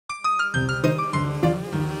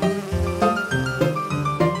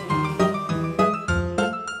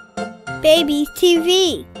Babeez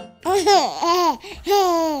TV.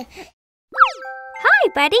 Hi,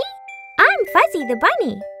 buddy. I'm Fuzzy the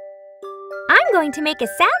bunny. I'm going to make a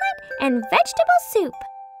salad and vegetable soup.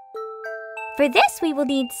 For this, we will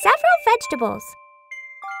need several vegetables.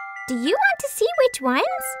 Do you want to see which ones?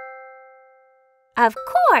 Of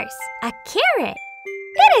course, a carrot.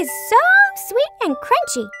 It is so sweet and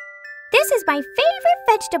crunchy. This is my favorite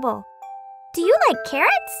vegetable. Do you like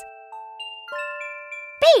carrots?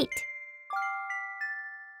 Beet.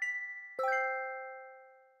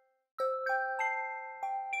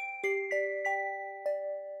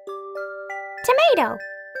 Tomato.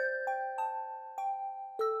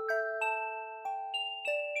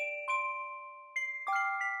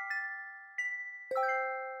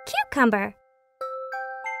 Cucumber.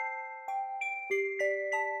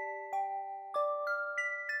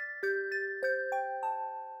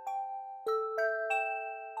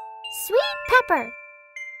 Sweet pepper.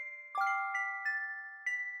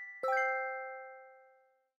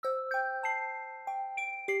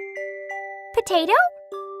 Potato.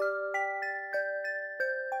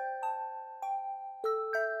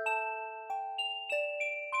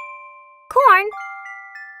 Corn.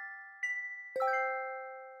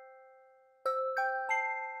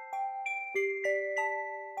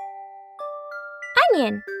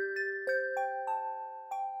 Onion.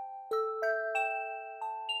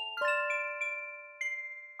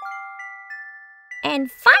 And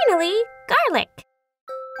finally, garlic.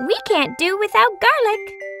 We can't do without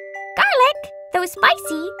garlic. Garlic, though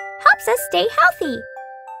spicy, helps us stay healthy.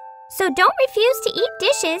 So don't refuse to eat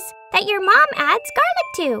dishes that your mom adds garlic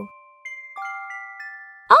to.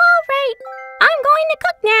 All right, I'm going to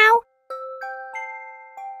cook now.